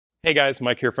Hey guys,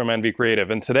 Mike here from Envy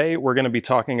Creative, and today we're going to be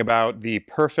talking about the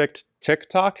perfect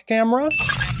TikTok camera.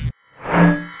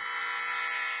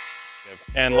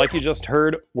 And like you just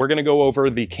heard, we're going to go over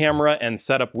the camera and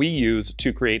setup we use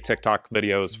to create TikTok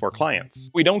videos for clients.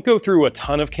 We don't go through a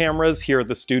ton of cameras here at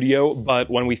the studio, but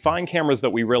when we find cameras that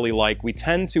we really like, we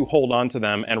tend to hold on to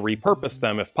them and repurpose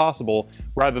them if possible,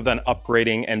 rather than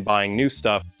upgrading and buying new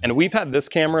stuff. And we've had this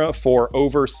camera for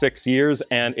over 6 years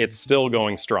and it's still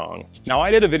going strong. Now, I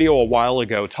did a video a while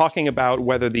ago talking about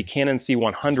whether the Canon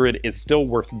C100 is still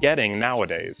worth getting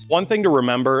nowadays. One thing to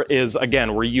remember is,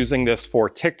 again, we're using this for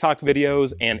TikTok videos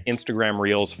and Instagram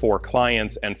Reels for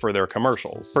clients and for their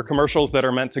commercials. For commercials that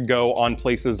are meant to go on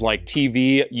places like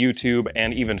TV, YouTube,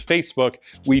 and even Facebook,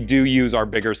 we do use our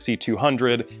bigger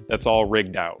C200 that's all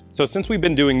rigged out. So since we've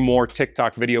been doing more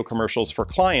TikTok video commercials for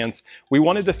clients, we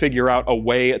wanted to figure out a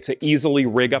way to easily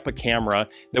rig up a camera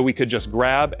that we could just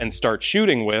grab and start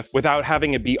shooting with without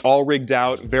having it be all rigged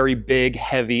out, very big,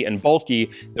 heavy, and bulky,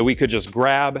 that we could just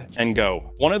grab and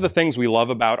go. One of the things we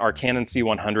love about our Canon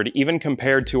C100, even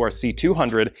compared to our C200,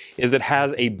 is it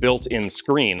has a built-in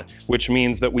screen, which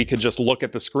means that we could just look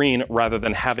at the screen rather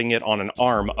than having it on an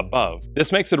arm above.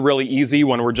 This makes it really easy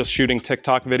when we're just shooting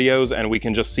TikTok videos and we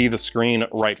can just see the screen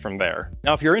right from there.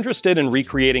 Now, if you're interested in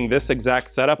recreating this exact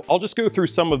setup, I'll just go through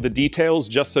some of the details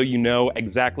just so you know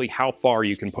exactly how far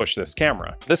you can push this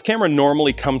camera. This camera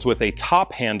normally comes with a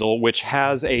top handle, which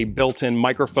has a built-in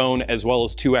microphone as well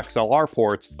as 2 XLR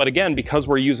ports. But again, because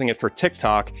we're using it for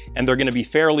TikTok and they're going to be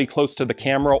fairly close to the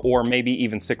camera or maybe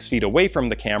even 6 feet away from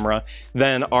the camera,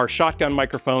 then our shotgun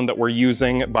microphone that we're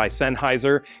using by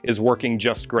Sennheiser is working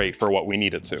just great for what we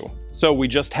need it to. So we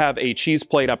just have a cheese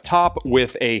plate up top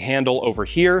with a handle over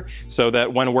here so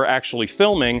that when we're actually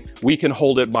filming, we can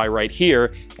hold it by right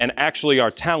here, and actually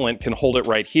our talent can hold it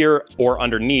right here or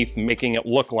underneath, making it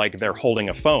look like they're holding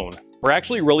a phone. We're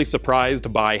actually really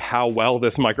surprised by how well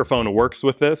this microphone works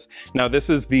with this. Now,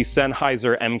 this is the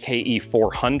Sennheiser MKE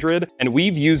 400, and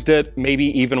we've used it maybe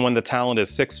even when the talent is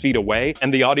 6 feet away,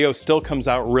 and the audio still comes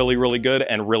out really, really good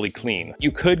and really clean. You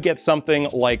could get something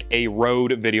like a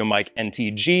Rode VideoMic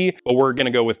NTG, but we're gonna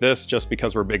go with this just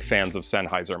because we're big fans of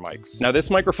Sennheiser mics. Now,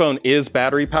 this microphone is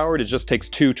battery powered. It just takes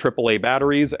 2 AAA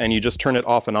batteries, and you just turn it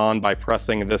off and on by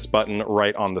pressing this button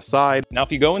right on the side. Now,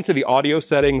 if you go into the audio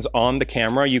settings on the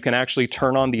camera, you can actually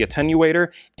turn on the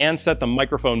attenuator and set the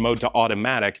microphone mode to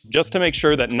automatic, just to make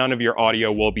sure that none of your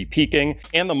audio will be peaking,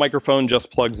 and the microphone just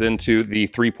plugs into the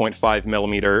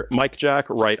 3.5mm mic jack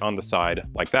right on the side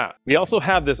like that. We also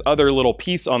have this other little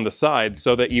piece on the side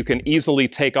so that you can easily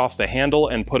take off the handle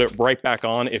and put it right back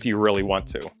on if you really want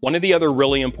to. One of the other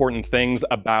really important things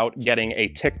about getting a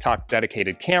TikTok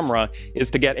dedicated camera is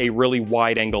to get a really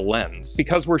wide angle lens.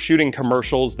 Because we're shooting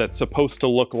commercials that's supposed to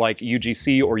look like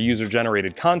UGC or user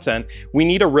generated content, we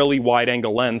need a really wide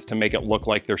angle lens to make it look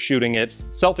like they're shooting it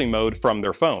selfie mode from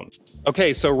their phone.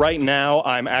 Okay, so right now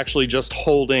I'm actually just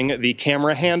holding the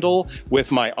camera handle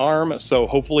with my arm, so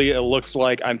hopefully it looks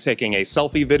like I'm taking a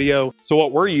selfie video. So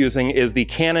what we're using is the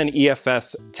Canon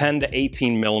EOS 10 to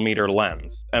 18mm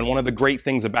lens. And one of the great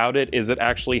things about it is it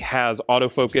actually has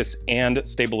autofocus and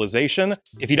stabilization.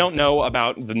 If you don't know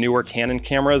about the newer Canon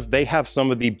cameras, they have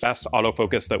some of the best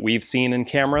autofocus that we've seen in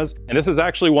cameras. And this is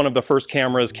actually one of the first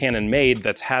cameras Canon made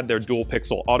that's had their dual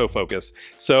pixel autofocus.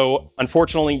 So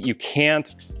unfortunately, you can't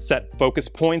set focus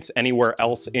points anywhere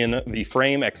else in the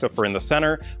frame except for in the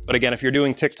center. But again, if you're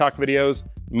doing TikTok videos,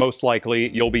 most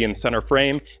likely you'll be in center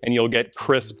frame and you'll get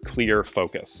crisp, clear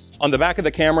focus. On the back of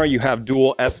the camera, you have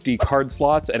dual SD card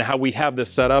slots, and how we have this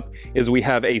set up is we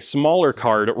have a smaller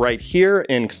card right here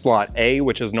in slot A,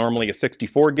 which is normally a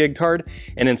 64 gig card,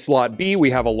 and in slot B,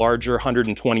 we have a larger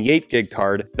 128 gig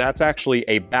card. That's actually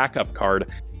a backup card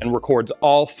and records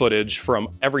all footage from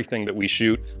everything that we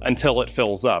shoot until it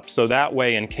fills up. So that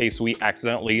way, in case we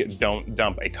accidentally don't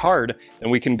dump a card, then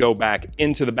we can go back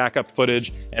into the backup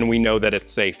footage and we know that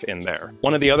it's safe in there.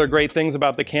 One of the other great things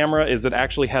about the camera is it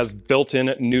actually has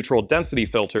built-in neutral density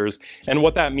filters. And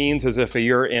what that means is if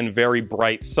you're in very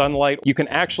bright sunlight, you can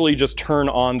actually just turn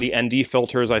on the ND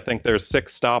filters. I think there's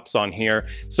 6 stops on here,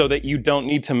 so that you don't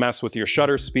need to mess with your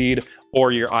shutter speed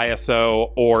or your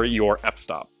ISO or your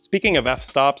f-stop. Speaking of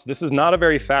f-stops, this is not a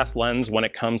very fast lens when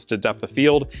it comes to depth of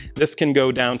field. This can go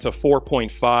down to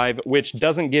 4.5, which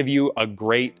doesn't give you a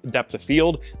great depth of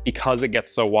field because it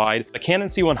gets so wide. The Canon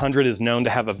C100 is known to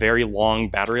have a very long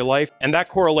battery life, and that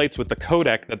correlates with the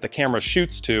codec that the camera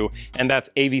shoots to, and that's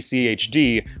AVC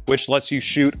HD, which lets you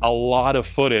shoot a lot of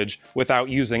footage without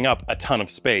using up a ton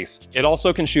of space. It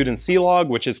also can shoot in C-Log,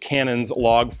 which is Canon's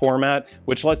log format,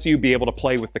 which lets you be able to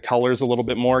play with the colors a little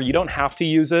bit more. You don't have to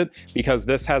use it because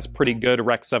this has has pretty good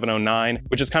Rec. 709,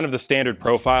 which is kind of the standard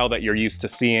profile that you're used to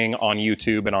seeing on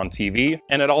YouTube and on TV.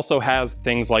 And it also has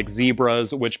things like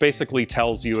zebras, which basically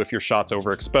tells you if your shot's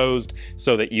overexposed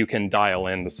so that you can dial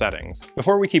in the settings.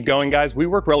 Before we keep going, guys, we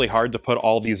work really hard to put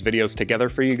all these videos together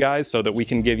for you guys so that we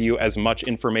can give you as much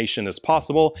information as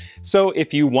possible. So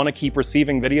if you want to keep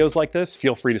receiving videos like this,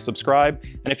 feel free to subscribe.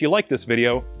 And if you like this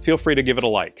video, feel free to give it a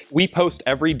like. We post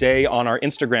every day on our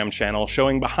Instagram channel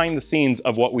showing behind the scenes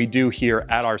of what we do here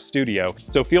at our studio,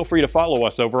 so feel free to follow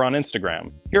us over on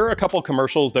Instagram. Here are a couple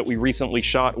commercials that we recently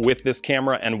shot with this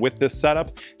camera and with this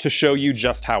setup to show you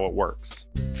just how it works.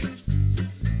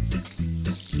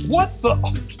 What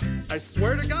the? I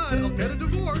swear to God, I'll get a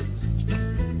divorce.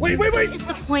 Wait. What is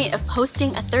the point of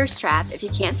posting a thirst trap if you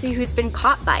can't see who's been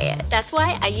caught by it? That's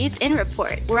why I use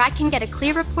InReport, where I can get a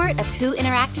clear report of who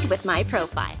interacted with my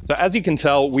profile. So as you can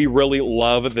tell, we really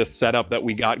love this setup that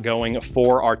we got going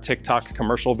for our TikTok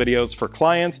commercial videos for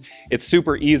clients. It's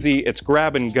super easy, it's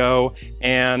grab and go,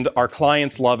 and our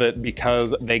clients love it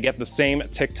because they get the same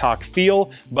TikTok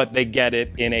feel, but they get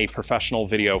it in a professional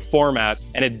video format.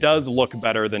 And it does look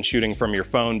better than shooting from your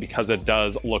phone because it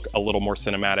does look a little more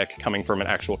cinematic coming from an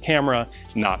actual camera,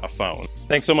 not a phone.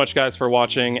 Thanks so much, guys, for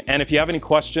watching. And if you have any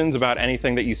questions about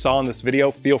anything that you saw in this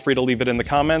video, feel free to leave it in the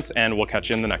comments and we'll catch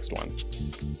you in the next one.